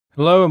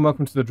Hello and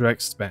welcome to the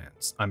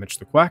Expanse. I'm Mitch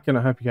the Quack and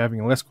I hope you're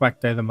having a less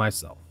quack day than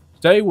myself.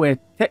 Today we're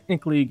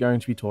technically going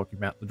to be talking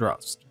about the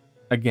Drust.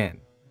 Again.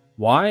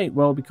 Why?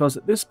 Well, because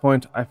at this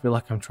point I feel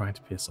like I'm trying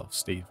to piss off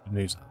Steve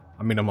Venusa.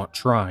 I mean, I'm not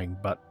trying,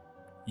 but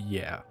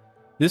yeah.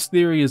 This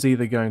theory is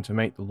either going to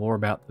make the lore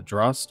about the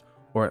Drust,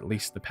 or at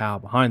least the power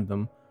behind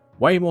them,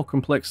 way more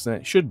complex than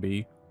it should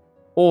be,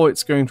 or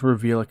it's going to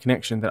reveal a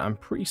connection that I'm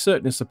pretty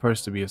certain is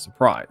supposed to be a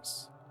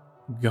surprise.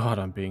 God,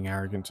 I'm being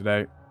arrogant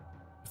today.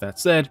 With that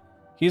said,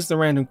 here's the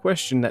random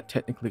question that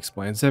technically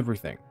explains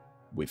everything,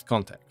 with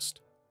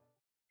context.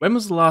 When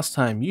was the last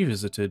time you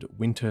visited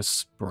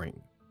Winterspring?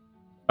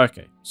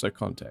 Okay, so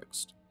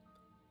context.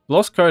 The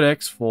Lost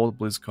Codex for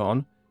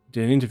BlizzCon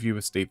did an interview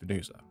with Steve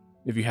Venusa.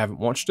 If you haven't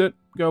watched it,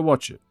 go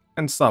watch it,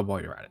 and sub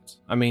while you're at it.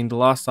 I mean, the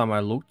last time I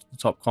looked, the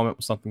top comment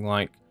was something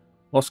like,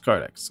 Lost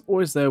Codex,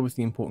 always there with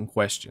the important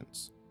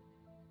questions.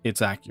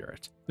 It's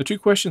accurate. The two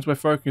questions we're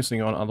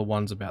focusing on are the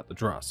ones about the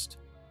Drust.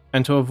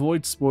 And to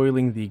avoid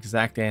spoiling the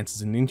exact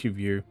answers in the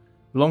interview,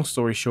 the long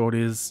story short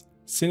is,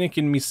 Cynic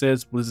in me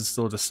says Blizz is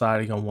still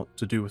deciding on what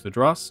to do with the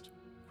Drust,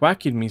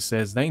 Quack in me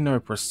says they know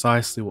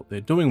precisely what they're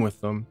doing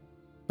with them,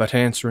 but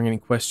answering any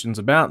questions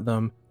about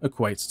them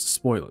equates to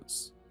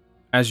spoilers.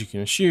 As you can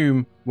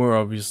assume, we're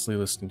obviously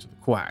listening to the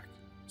Quack.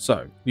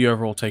 So, the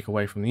overall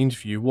takeaway from the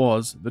interview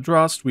was, the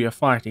Drust we are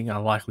fighting are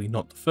likely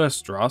not the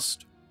first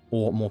Drust,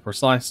 or more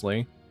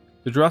precisely,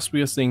 the Drust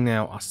we are seeing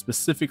now are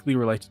specifically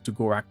related to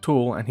Gorak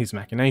Tul and his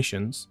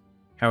machinations.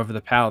 However,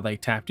 the power they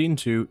tapped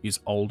into is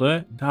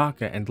older,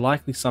 darker, and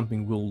likely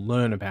something we'll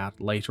learn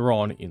about later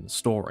on in the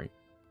story.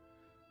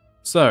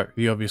 So,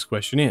 the obvious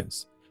question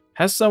is,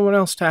 has someone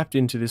else tapped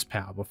into this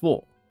power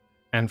before?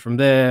 And from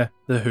there,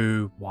 the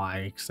who,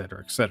 why,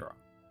 etc, etc.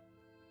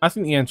 I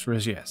think the answer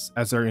is yes,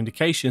 as there are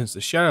indications the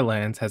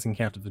Shadowlands has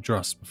encountered the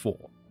Drust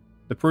before.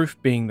 The proof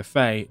being the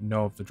Fae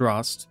know of the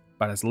Drust,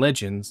 but as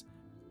legends,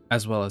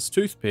 as well as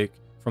Toothpick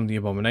from the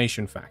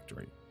Abomination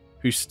Factory,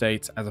 who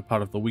states as a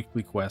part of the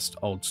weekly quest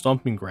Old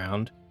Stomping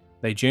Ground,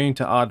 they journey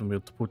to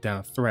Ardenweald to put down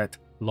a threat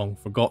long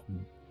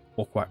forgotten,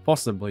 or quite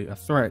possibly a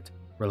threat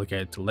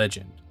relegated to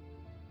legend.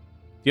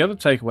 The other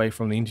takeaway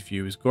from the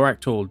interview is Gorak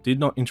Tul did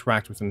not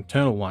interact with an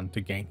Eternal One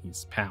to gain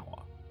his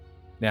power.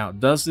 Now,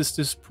 does this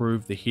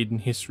disprove the hidden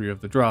history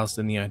of the Drust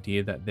and the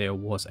idea that there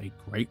was a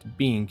great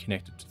being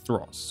connected to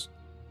Thros?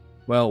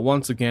 Well,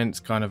 once again,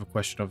 it's kind of a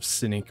question of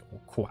Cynic or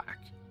Quack.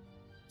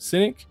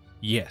 Cynic?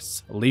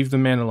 Yes, leave the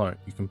man alone.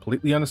 You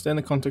completely understand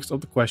the context of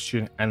the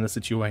question and the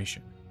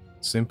situation.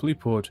 Simply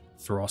put,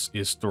 Thros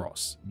is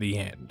Thros. The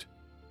end.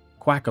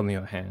 Quack, on the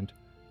other hand,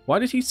 why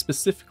did he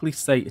specifically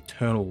say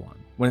Eternal One,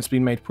 when it's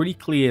been made pretty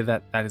clear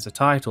that that is a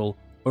title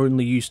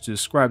only used to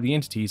describe the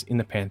entities in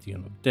the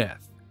Pantheon of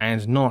Death,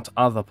 and not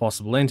other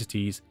possible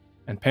entities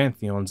and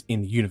pantheons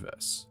in the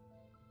universe?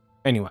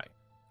 Anyway,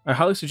 I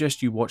highly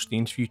suggest you watch the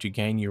interview to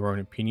gain your own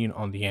opinion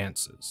on the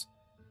answers.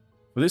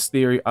 For this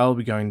theory, I'll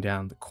be going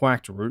down the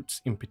Quacked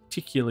routes, in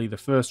particularly the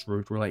first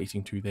route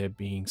relating to there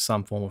being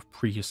some form of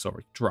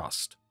prehistoric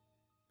Drust.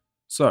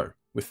 So,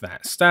 with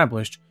that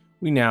established,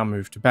 we now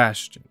move to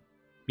Bastion.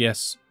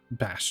 Yes,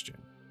 Bastion.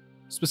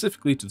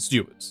 Specifically to the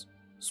stewards,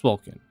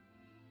 Swolkin.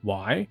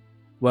 Why?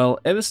 Well,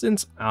 ever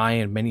since I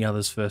and many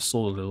others first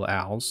saw the little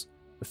owls,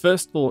 the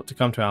first thought to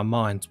come to our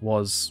minds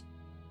was,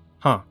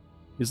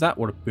 is that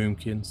what a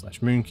boomkin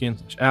 /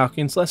 moonkin /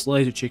 owlkin /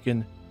 laser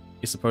chicken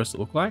is supposed to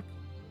look like?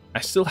 I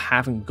still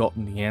haven't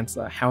gotten the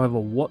answer, however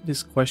what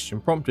this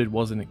question prompted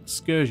was an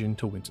excursion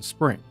to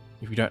Winterspring.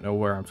 If you don't know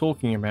where I'm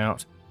talking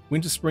about,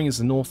 Winterspring is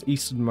the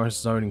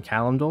northeasternmost zone in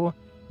Kalimdor,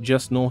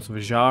 just north of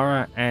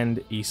Ajara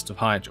and east of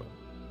Hyjal.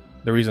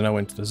 The reason I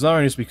went to the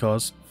zone is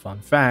because, fun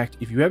fact,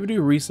 if you ever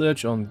do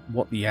research on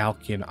what the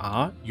Owlkin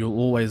are, you'll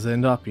always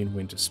end up in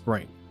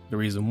Winterspring. The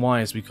reason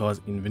why is because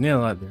in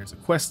vanilla there is a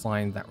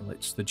questline that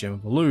relates to the Gem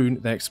of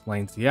ELUNE that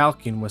explains the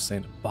Owlkin were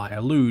sent by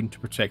ELUNE to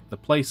protect the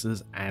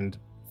places and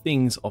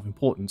things of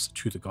importance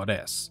to the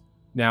goddess.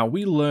 Now,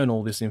 we learn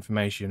all this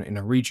information in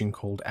a region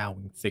called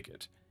Owlwing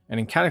Thicket, and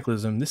in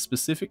Cataclysm, this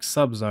specific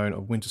subzone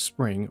of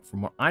Winterspring,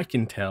 from what I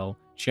can tell,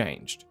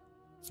 changed.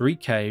 3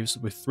 caves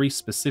with 3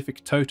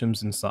 specific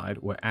totems inside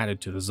were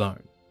added to the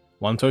zone.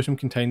 One totem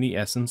contained the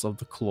essence of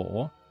the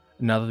claw,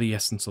 another the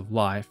essence of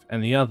life,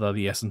 and the other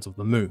the essence of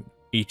the moon.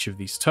 Each of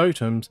these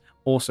totems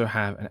also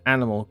have an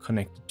animal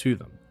connected to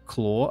them.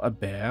 Claw, a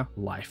bear,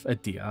 life, a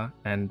deer,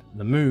 and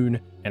the moon,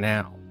 an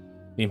owl.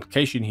 The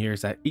implication here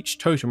is that each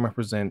totem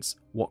represents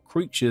what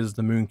creatures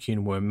the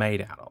Moonkin were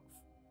made out of,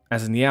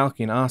 as in the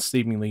Owlkin are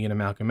seemingly an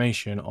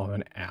amalgamation of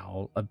an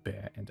owl, a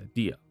bear, and a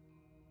deer.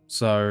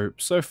 So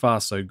far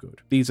so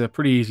good. These are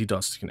pretty easy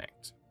dots to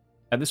connect.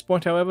 At this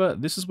point, however,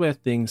 this is where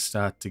things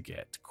start to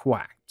get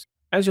quacked.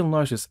 As you'll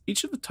notice,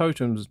 each of the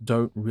totems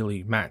don't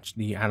really match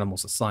the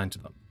animals assigned to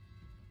them.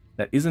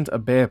 That isn't a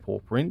bear paw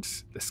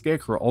print, the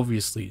scarecrow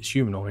obviously is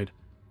humanoid,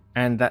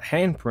 and that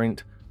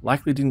handprint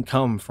likely didn't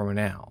come from an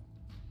owl.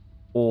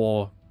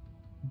 Or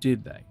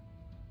did they?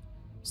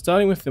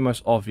 Starting with the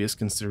most obvious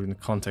considering the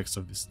context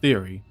of this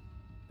theory,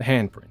 the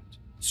handprint.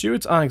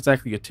 Stewards aren't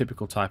exactly a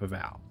typical type of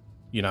owl.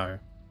 You know,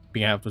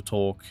 being able to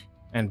talk,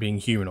 and being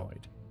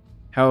humanoid.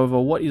 However,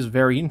 what is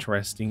very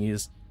interesting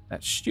is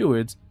that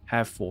stewards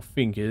have 4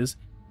 fingers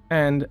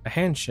and a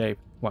hand shape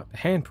like the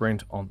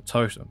handprint on the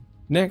totem.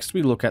 Next,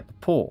 we look at the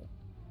paw.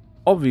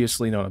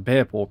 Obviously not a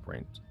bear paw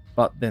print,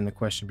 but then the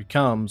question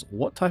becomes,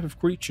 what type of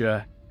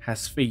creature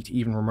has feet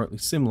even remotely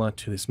similar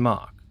to this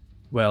mark?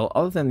 Well,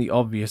 other than the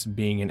obvious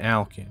being an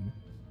owlkin,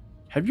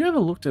 have you ever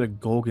looked at a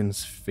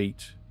Gorgon's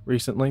feet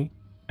recently?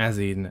 As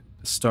in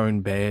the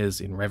stone bears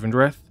in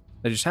Revendreth?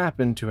 They just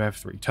happen to have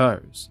 3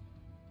 toes.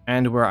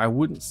 And where I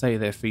wouldn't say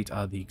their feet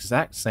are the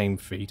exact same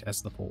feet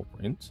as the paw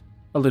print,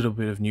 a little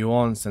bit of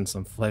nuance and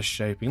some flesh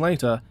shaping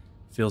later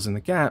fills in the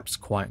gaps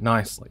quite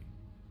nicely.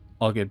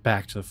 I'll get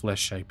back to the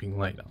flesh shaping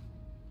later.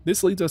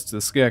 This leads us to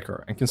the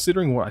Scarecrow, and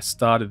considering what I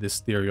started this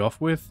theory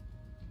off with,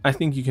 I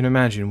think you can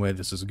imagine where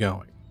this is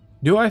going.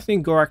 Do I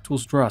think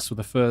Goraktal's Drust were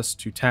the first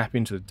to tap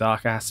into the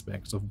dark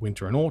aspects of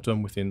winter and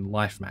autumn within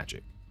life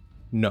magic?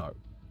 No.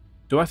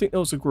 Do I think there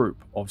was a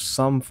group of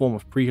some form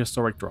of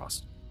prehistoric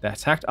Drust that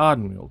attacked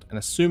Ardenweald and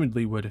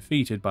assumedly were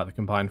defeated by the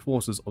combined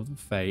forces of the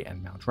Fae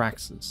and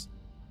Maldraxxus?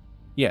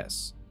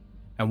 Yes.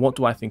 And what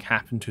do I think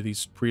happened to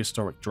these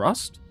prehistoric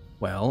Drust?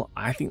 Well,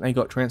 I think they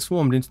got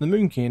transformed into the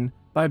Moonkin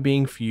by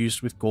being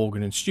fused with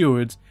Gorgon and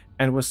stewards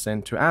and were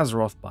sent to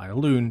Azeroth by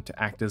ELUNE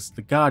to act as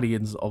the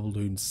guardians of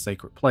ELUNE's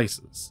sacred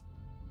places.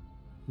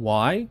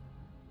 Why?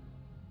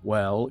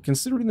 Well,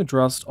 considering the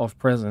Drust of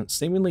present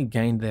seemingly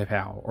gained their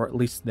power, or at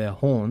least their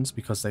horns,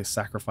 because they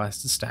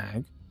sacrificed a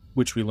stag,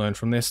 which we learned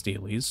from their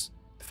steelies,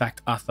 the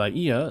fact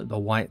Athair, the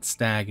white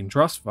stag in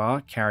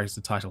Drustvar, carries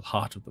the title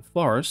Heart of the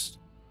Forest,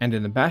 and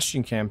in the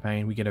Bastion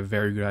campaign we get a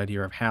very good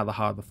idea of how the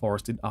Heart of the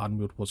Forest in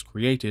Ardenweald was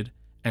created,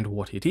 and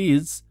what it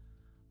is,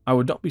 I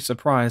would not be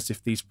surprised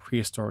if these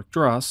prehistoric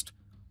Drust,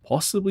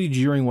 possibly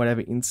during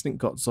whatever incident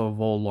got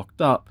Zolval locked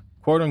up,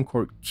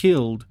 quote-unquote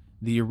killed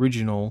the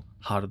original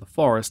Heart of the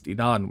Forest in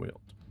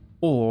Ardenweald,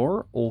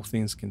 or, all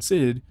things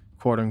considered,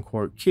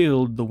 quote-unquote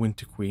killed the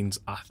Winter Queen's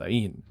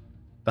Athair.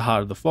 The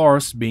Heart of the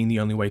Forest being the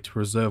only way to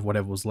preserve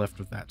whatever was left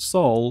of that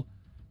soul,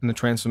 and the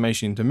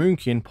transformation into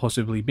Moonkin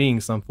possibly being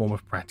some form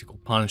of practical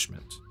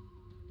punishment.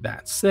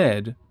 That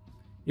said,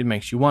 it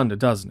makes you wonder,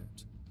 doesn't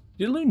it?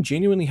 Did ELUNE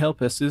genuinely help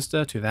her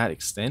sister to that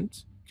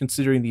extent,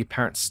 considering the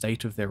apparent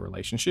state of their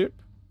relationship?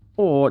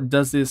 Or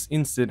does this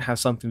incident have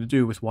something to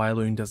do with why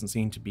ELUNE doesn't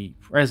seem to be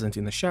present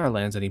in the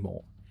Shadowlands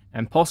anymore,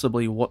 and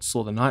possibly what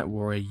saw the Night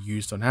Warrior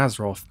used on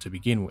Azeroth to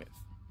begin with?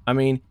 I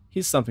mean,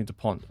 here's something to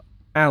ponder.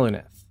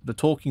 Aluneth, the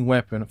talking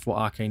weapon for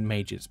arcane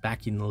mages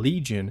back in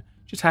Legion,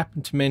 just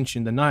happened to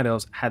mention the Night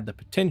Elves had the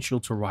potential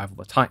to rival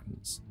the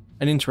Titans.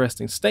 An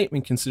interesting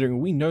statement considering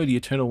we know the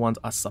Eternal Ones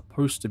are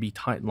supposed to be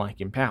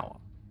Titan-like in power.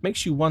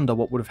 Makes you wonder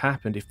what would have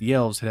happened if the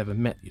Elves had ever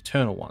met the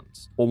Eternal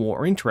Ones, or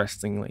more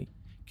interestingly,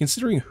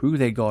 considering who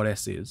their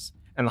goddess is,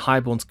 and the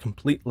Highborn's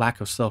complete lack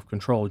of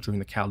self-control during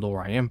the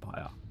Kaldorei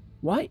Empire,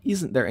 why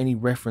isn't there any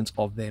reference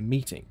of their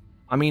meeting?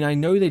 I mean, I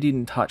know they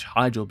didn't touch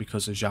Hyjal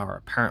because Azshara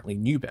apparently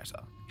knew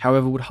better.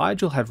 However, would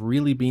Hyjal have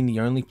really been the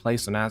only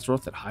place on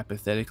Azeroth that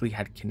hypothetically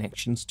had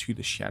connections to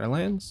the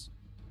Shadowlands?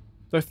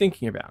 Though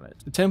thinking about it,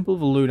 the Temple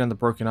of ELUNE and the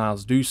Broken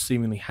Isles do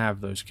seemingly have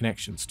those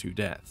connections to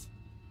death,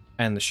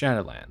 and the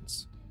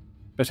Shadowlands.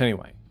 But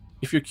anyway,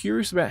 if you're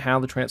curious about how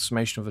the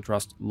transformation of the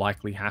Drust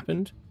likely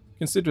happened,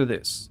 consider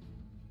this.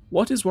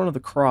 What is one of the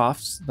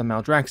crafts the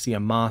Maldraxxi are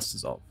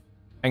masters of?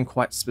 And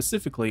quite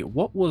specifically,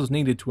 what was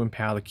needed to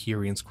empower the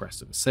Kyrian's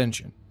Crest of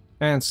Ascension?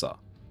 Answer: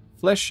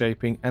 flesh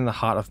shaping and the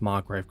Heart of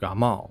Margrave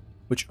Garmal,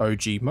 which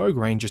OG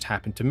Mograine just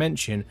happened to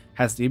mention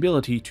has the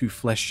ability to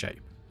flesh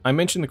shape. I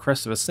mentioned the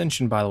Crest of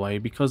Ascension by the way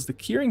because the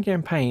Kyrian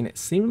campaign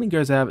seemingly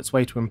goes out of its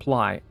way to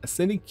imply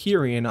ascending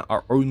Kyrian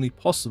are only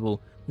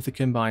possible with the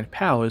combined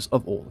powers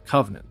of all the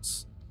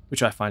Covenants,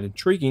 which I find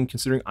intriguing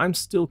considering I'm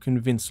still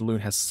convinced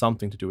ELUNE has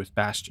something to do with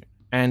Bastion,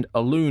 and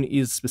ELUNE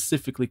is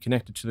specifically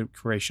connected to the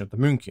creation of the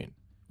Moonkin,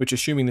 which,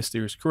 assuming this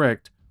theory is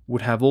correct,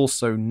 would have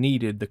also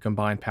needed the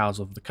combined powers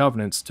of the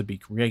Covenants to be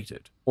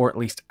created, or at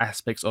least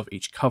aspects of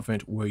each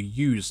Covenant were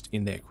used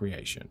in their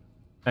creation.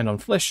 And on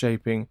flesh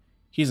shaping,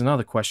 here's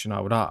another question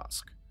I would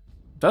ask.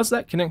 Does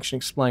that connection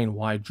explain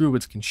why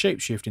druids can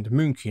shapeshift into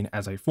Moonkin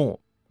as a form?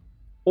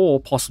 Or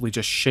possibly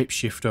just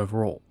shapeshift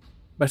overall?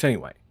 But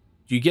anyway,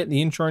 do you get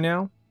the intro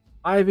now?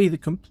 I've either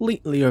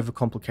completely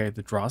overcomplicated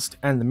the Drust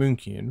and the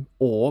Moonkin,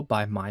 or,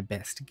 by my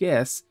best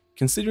guess,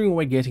 considering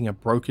we're getting a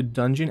brokered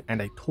dungeon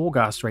and a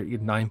Torghast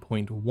rated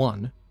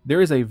 9.1,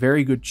 there is a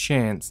very good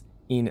chance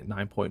in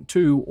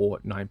 9.2 or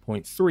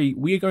 9.3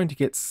 we are going to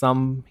get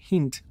some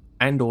hint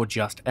and or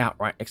just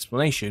outright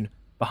explanation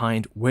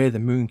behind where the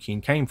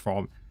Moonkin came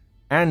from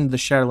and the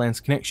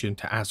Shadowlands connection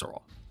to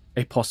Azeroth.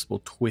 A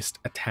possible twist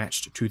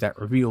attached to that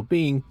reveal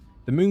being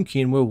the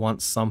Moonkin were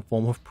once some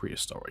form of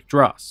prehistoric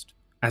Drust,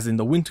 as in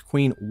the Winter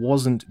Queen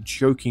wasn't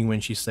joking when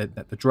she said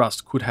that the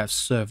Drust could have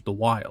served the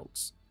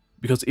wilds,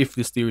 because if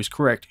this theory is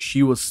correct,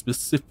 she was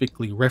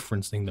specifically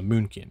referencing the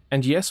Moonkin.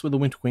 And yes, where the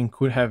Winter Queen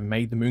could have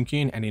made the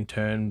Moonkin, and in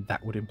turn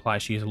that would imply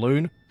she is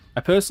ELUNE, I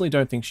personally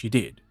don't think she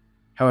did.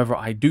 However,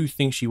 I do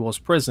think she was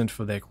present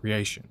for their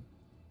creation.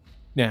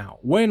 Now,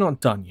 we're not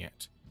done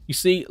yet. You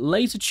see,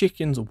 laser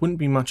chickens wouldn't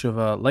be much of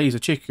a laser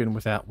chicken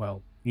without,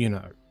 well, you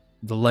know,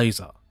 the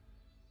laser.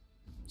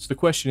 So the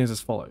question is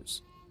as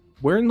follows.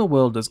 Where in the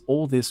world does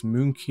all this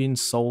moonkin,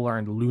 solar,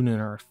 and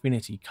lunar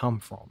affinity come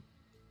from?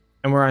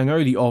 And where I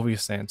know the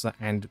obvious answer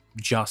and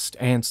just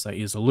answer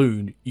is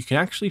ELUNE, you can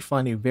actually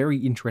find a very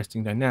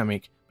interesting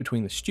dynamic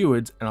between the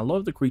stewards and a lot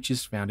of the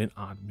creatures found in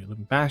Ardenweald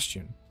and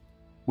Bastion,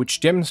 which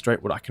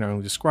demonstrate what I can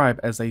only describe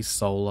as a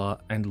solar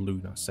and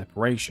lunar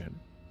separation.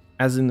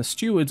 As in, the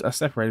stewards are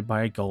separated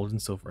by a gold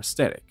and silver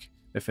aesthetic.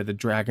 The feathered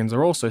dragons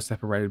are also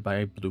separated by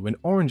a blue and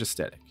orange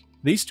aesthetic.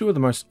 These two are the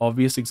most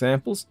obvious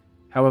examples,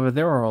 however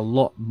there are a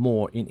lot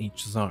more in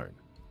each zone.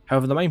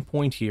 However, the main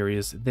point here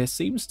is there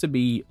seems to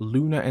be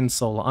lunar and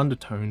solar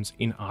undertones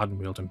in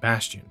Ardenweald and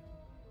Bastion.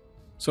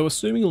 So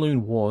assuming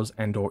ELUNE was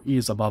and or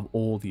is above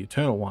all the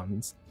Eternal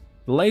Ones,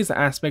 the laser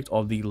aspect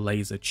of the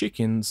laser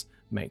chickens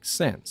makes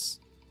sense.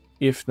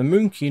 If the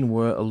Moonkin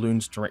were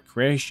ELUNE's direct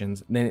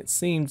creations, then it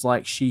seems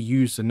like she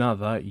used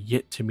another,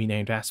 yet to be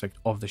named aspect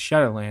of the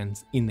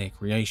Shadowlands in their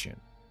creation.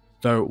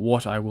 Though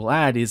what I will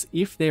add is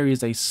if there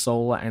is a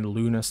solar and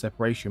lunar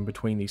separation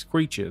between these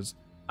creatures,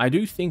 I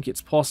do think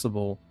it's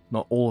possible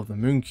not all of the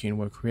Moonkin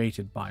were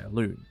created by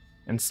ELUNE,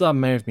 and some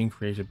may have been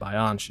created by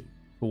Anshi.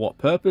 For what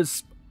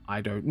purpose? I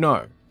don't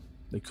know.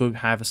 They could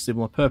have a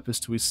similar purpose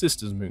to his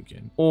sister's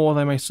Moonkin, or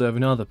they may serve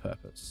another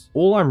purpose.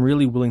 All I'm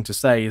really willing to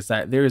say is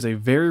that there is a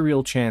very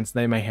real chance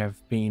they may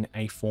have been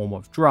a form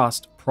of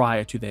Drust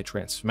prior to their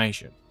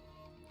transformation.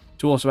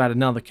 To also add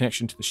another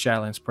connection to the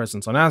Shadowlands'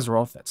 presence on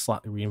Azeroth that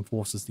slightly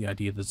reinforces the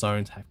idea the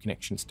zones have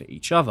connections to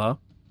each other,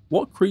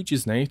 what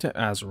creatures native to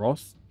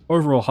Azeroth,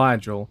 overall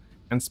Hyjal,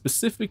 and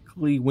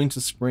specifically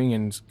Winterspring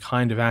and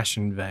kind of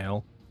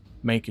Ashenvale,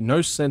 make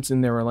no sense in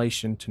their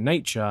relation to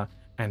nature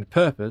and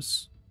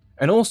purpose,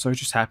 and also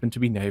just happen to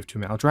be native to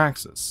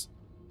Maldraxxus?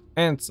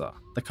 Answer: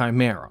 the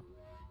Chimera.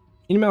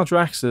 In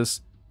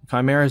Maldraxxus, the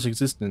Chimera's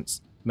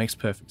existence makes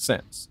perfect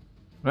sense.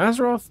 On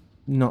Azeroth,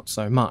 not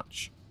so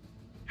much.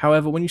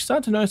 However, when you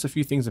start to notice a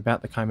few things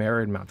about the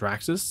Chimera in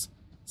Maldraxxus,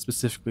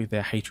 specifically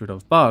their hatred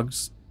of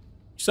bugs,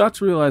 you start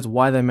to realize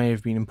why they may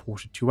have been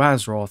imported to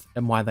Azeroth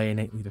and why they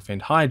innately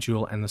defend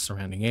Hyjal and the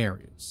surrounding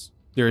areas.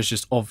 There is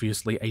just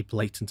obviously a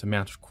blatant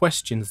amount of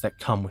questions that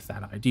come with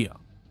that idea.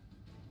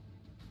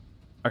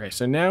 Okay,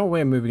 so now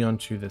we're moving on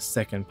to the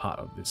second part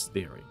of this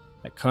theory,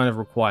 that kind of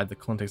required the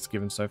context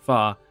given so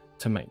far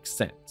to make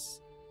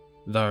sense.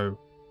 Though,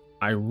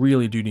 I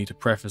really do need to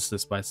preface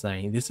this by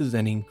saying this is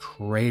an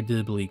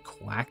incredibly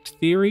quacked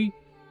theory,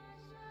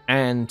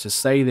 and to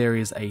say there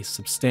is a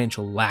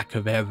substantial lack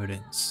of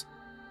evidence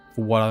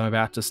for what I'm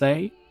about to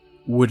say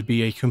would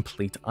be a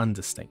complete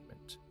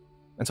understatement.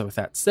 And so with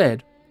that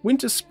said,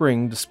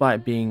 Winterspring,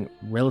 despite being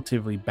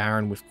relatively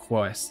barren with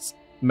quests,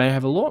 may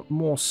have a lot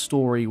more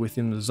story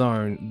within the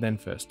zone than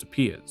first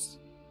appears.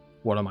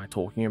 What am I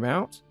talking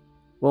about?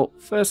 Well,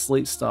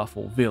 firstly,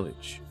 Starfall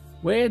Village.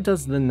 Where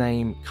does the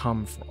name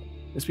come from?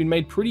 It's been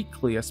made pretty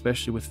clear,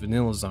 especially with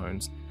vanilla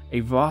zones, a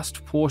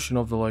vast portion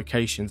of the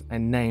locations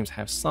and names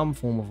have some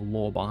form of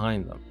lore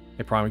behind them.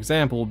 A prime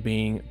example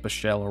being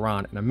Bashel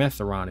Aran and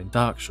Ametharan in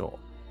Darkshore,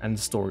 and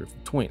the story of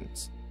the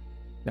twins.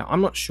 Now,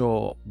 I'm not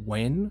sure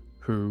when,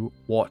 who,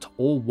 what,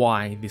 or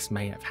why this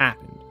may have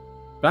happened,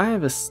 but I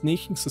have a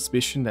sneaking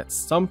suspicion that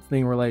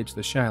something related to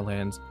the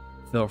Shadowlands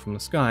fell from the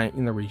sky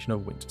in the region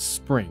of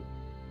Winterspring,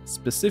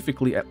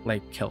 specifically at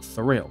Lake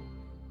Kel'Thariel,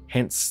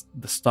 hence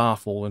the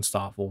Starfall and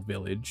Starfall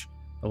Village,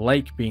 the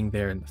lake being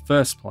there in the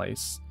first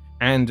place,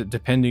 and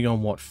depending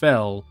on what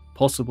fell,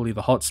 possibly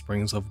the hot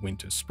springs of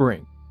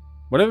Winterspring.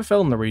 Whatever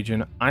fell in the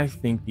region, I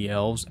think the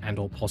elves and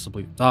or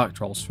possibly the dark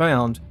trolls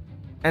found,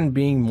 and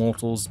being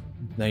mortals,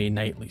 they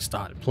innately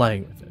started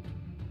playing with it.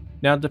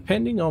 Now,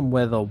 depending on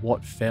whether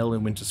what fell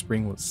in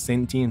Winterspring was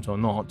sentient or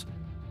not,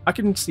 I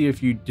can see a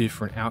few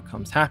different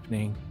outcomes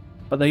happening,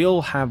 but they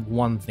all have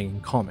one thing in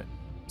common.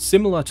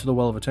 Similar to the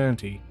Well of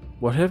Eternity,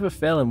 whatever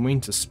fell in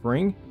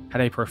Winterspring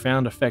had a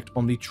profound effect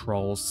on the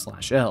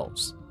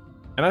trolls/elves,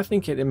 and I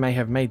think it may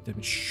have made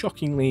them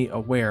shockingly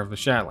aware of the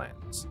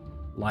Shadowlands,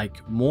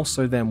 like more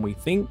so than we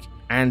think,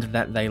 and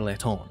that they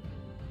let on.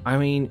 I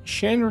mean,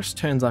 Shandris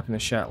turns up in the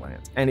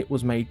Shadowlands, and it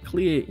was made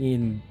clear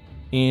in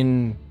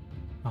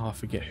I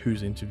forget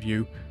whose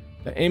interview,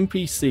 the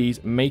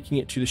NPCs making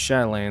it to the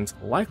Shadowlands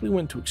likely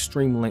went to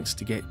extreme lengths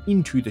to get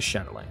into the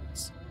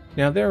Shadowlands.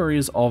 Now, there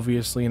is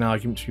obviously an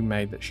argument to be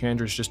made that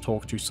Shandris just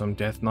talked to some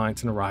Death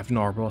Knights and arrived in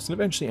Orboros and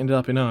eventually ended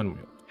up in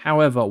Ardenweald.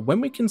 However,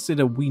 when we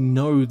consider we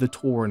know the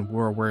Tauren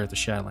were aware of the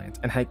Shadowlands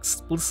and had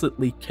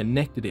explicitly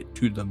connected it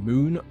to the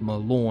Moon,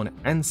 Malorn,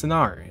 and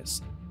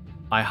Cenarius,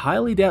 I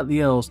highly doubt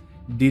the elves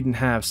didn't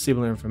have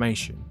similar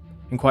information,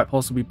 and quite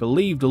possibly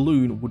believed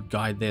ELUNE would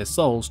guide their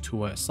souls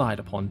to her side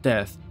upon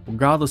death,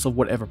 regardless of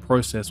whatever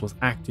process was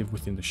active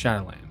within the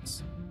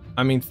Shadowlands.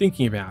 I mean,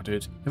 thinking about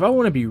it, if I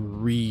want to be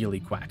really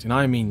quacked, and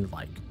I mean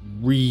like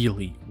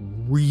really,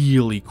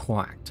 really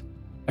quacked,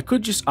 I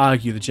could just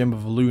argue the Gem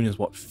of ELUNE is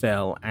what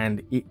fell,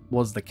 and it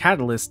was the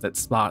catalyst that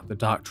sparked the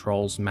Dark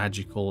Trolls'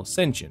 magical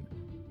ascension,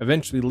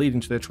 eventually leading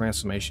to their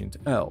transformation into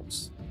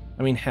elves.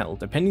 I mean hell,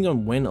 depending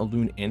on when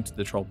ELUNE entered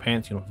the troll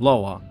pantheon of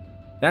Lhok,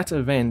 that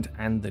event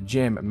and the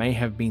gem may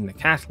have been the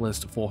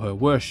catalyst for her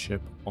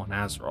worship on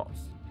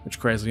Azeroth. Which,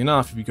 crazily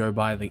enough, if you go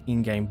by the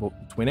in-game book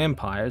The Twin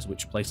Empires,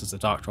 which places the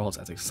Dark Trolls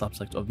as a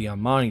subsect of the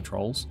Armani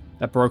Trolls,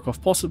 that broke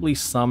off possibly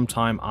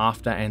sometime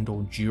after and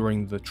or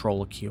during the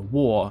Troll-Akia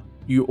War,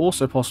 you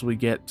also possibly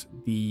get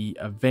the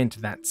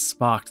event that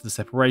sparked the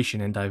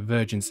separation and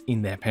divergence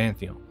in their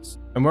pantheons.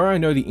 And where I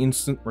know the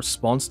instant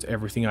response to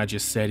everything I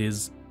just said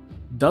is,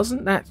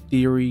 doesn't that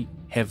theory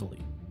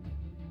heavily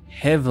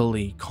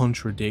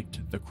contradict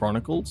the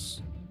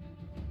Chronicles?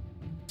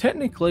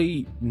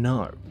 Technically,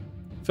 no.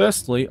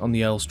 Firstly, on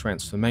the Elves'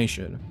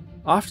 transformation,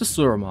 after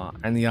Suramar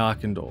and the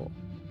Arkandor,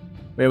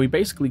 where we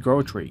basically grow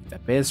a tree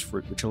that bears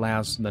fruit which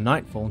allows the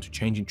Nightfall to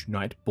change into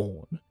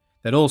Nightborn,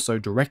 that also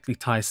directly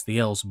ties to the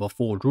Elves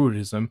before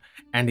Druidism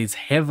and is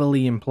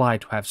heavily implied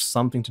to have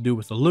something to do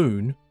with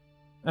ELUNE,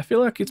 I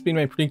feel like it's been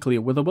made pretty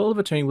clear where the Well of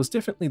Eternity was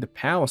definitely the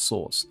power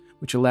source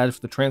which allowed for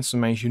the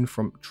transformation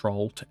from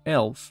Troll to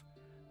Elf.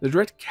 The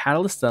direct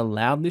catalyst that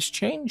allowed this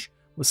change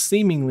was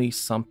seemingly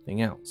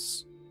something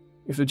else.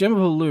 If the Gem of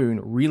ELUNE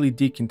really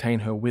did contain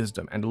her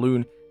wisdom and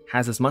ELUNE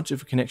has as much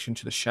of a connection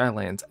to the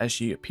Shadowlands as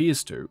she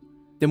appears to,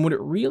 then would it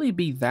really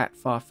be that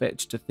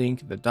far-fetched to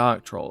think the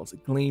Dark Trolls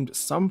gleaned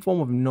some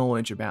form of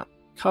knowledge about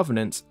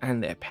Covenants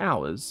and their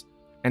powers,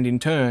 and in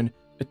turn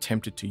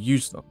attempted to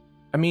use them?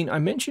 I mean, I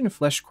mentioned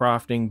flesh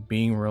crafting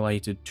being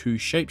related to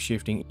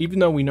shapeshifting, even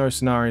though we know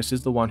Cenarius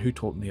is the one who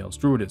taught the Elves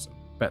Druidism.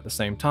 But at the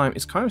same time,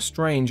 it's kind of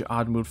strange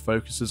Ardenwood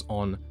focuses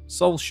on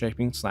soul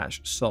shaping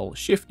 / soul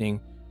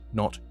shifting,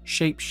 not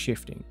shape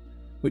shifting,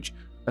 which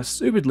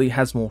assumedly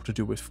has more to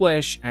do with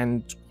flesh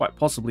and quite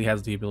possibly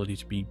has the ability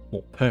to be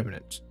more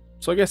permanent.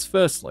 So I guess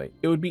firstly,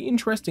 it would be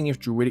interesting if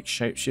druidic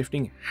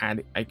shapeshifting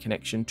had a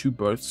connection to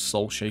both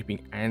soul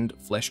shaping and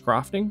flesh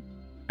crafting,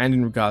 and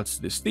in regards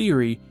to this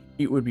theory,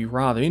 it would be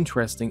rather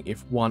interesting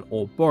if one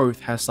or both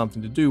has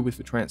something to do with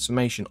the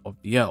transformation of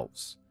the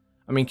elves.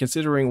 I mean,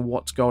 considering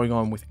what's going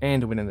on with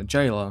Anduin and the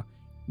Jailer,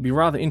 it'd be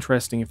rather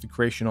interesting if the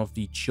creation of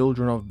the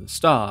Children of the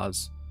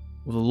Stars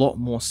was a lot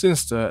more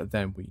sinister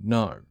than we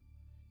know.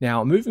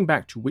 Now, moving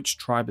back to which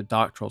tribe the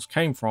Dark Trolls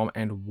came from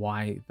and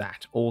why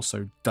that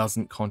also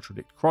doesn't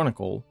contradict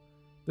Chronicle,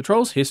 the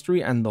Trolls'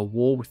 history and the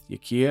war with the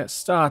Akia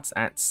starts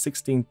at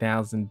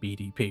 16,000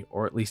 BDP,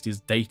 or at least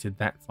is dated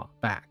that far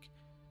back,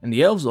 and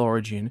the Elves'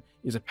 origin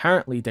is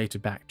apparently dated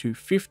back to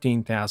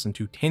 15,000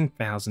 to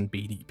 10,000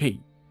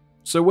 BDP.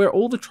 So where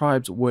all the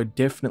tribes were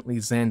definitely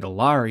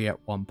Zandalari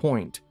at one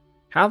point,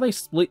 how they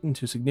split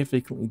into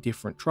significantly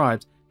different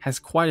tribes has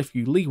quite a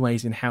few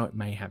leeways in how it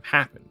may have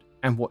happened,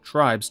 and what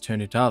tribes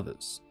turn into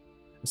others.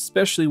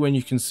 Especially when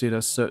you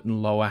consider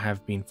certain Loa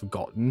have been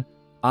forgotten,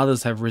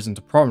 others have risen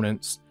to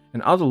prominence,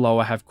 and other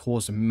Loa have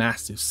caused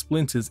massive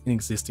splinters in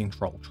existing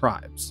troll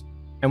tribes.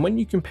 And when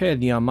you compare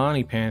the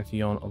Armani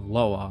pantheon of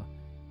Loa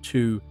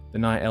to the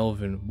Night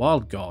Elven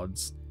Wild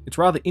Gods, it's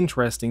rather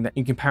interesting that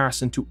in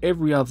comparison to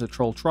every other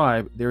troll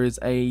tribe, there is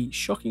a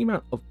shocking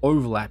amount of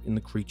overlap in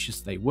the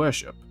creatures they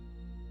worship.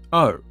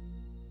 Oh,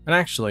 and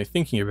actually,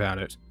 thinking about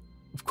it,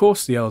 of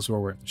course the elves were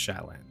aware of the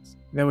Shadowlands.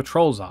 They were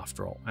trolls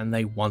after all, and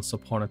they once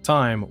upon a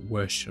time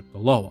worshipped the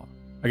Loa.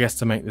 I guess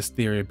to make this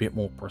theory a bit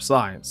more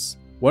precise,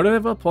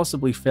 whatever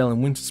possibly fell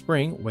in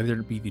Winterspring, whether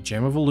it be the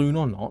Gem of ELUNE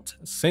or not,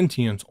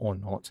 sentient or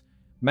not,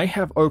 may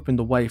have opened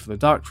the way for the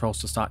Dark Trolls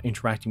to start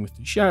interacting with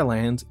the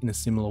Shadowlands in a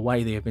similar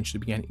way they eventually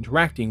began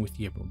interacting with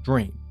the Emerald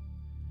Dream,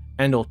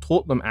 and or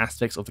taught them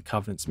aspects of the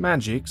Covenant's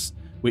magics,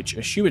 which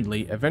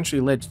assumedly eventually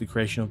led to the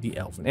creation of the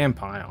Elven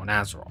Empire on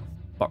Azeroth.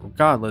 But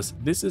regardless,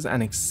 this is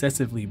an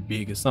excessively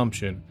big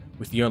assumption,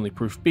 with the only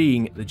proof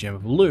being the Gem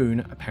of ELUNE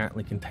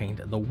apparently contained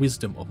the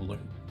Wisdom of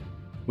ELUNE,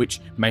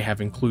 which may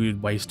have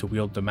included ways to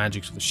wield the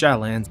magics of the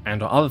Shadowlands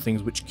and or other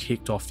things which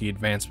kicked off the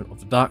advancement of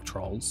the Dark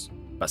Trolls.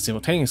 But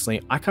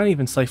simultaneously, I can't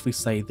even safely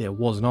say there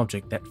was an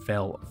object that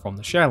fell from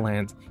the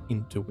Shadowlands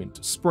into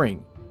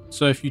Winterspring.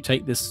 So if you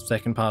take this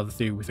second part of the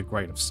theory with a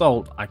grain of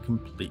salt, I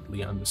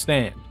completely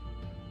understand.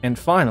 And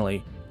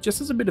finally,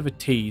 just as a bit of a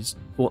tease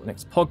for what the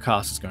next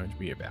podcast is going to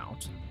be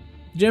about,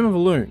 the Gem of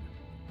ELUNE,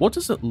 what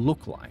does it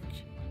look like?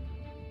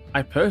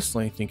 I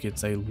personally think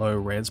it's a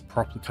low-res,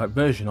 properly cut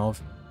version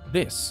of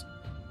this.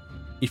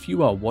 If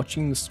you are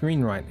watching the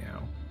screen right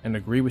now and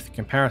agree with the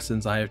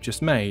comparisons I have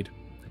just made,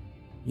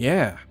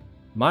 yeah,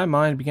 my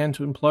mind began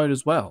to implode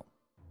as well.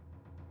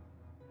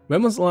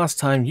 When was the last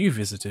time you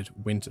visited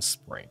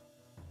Winterspring?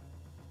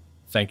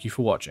 Thank you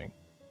for watching.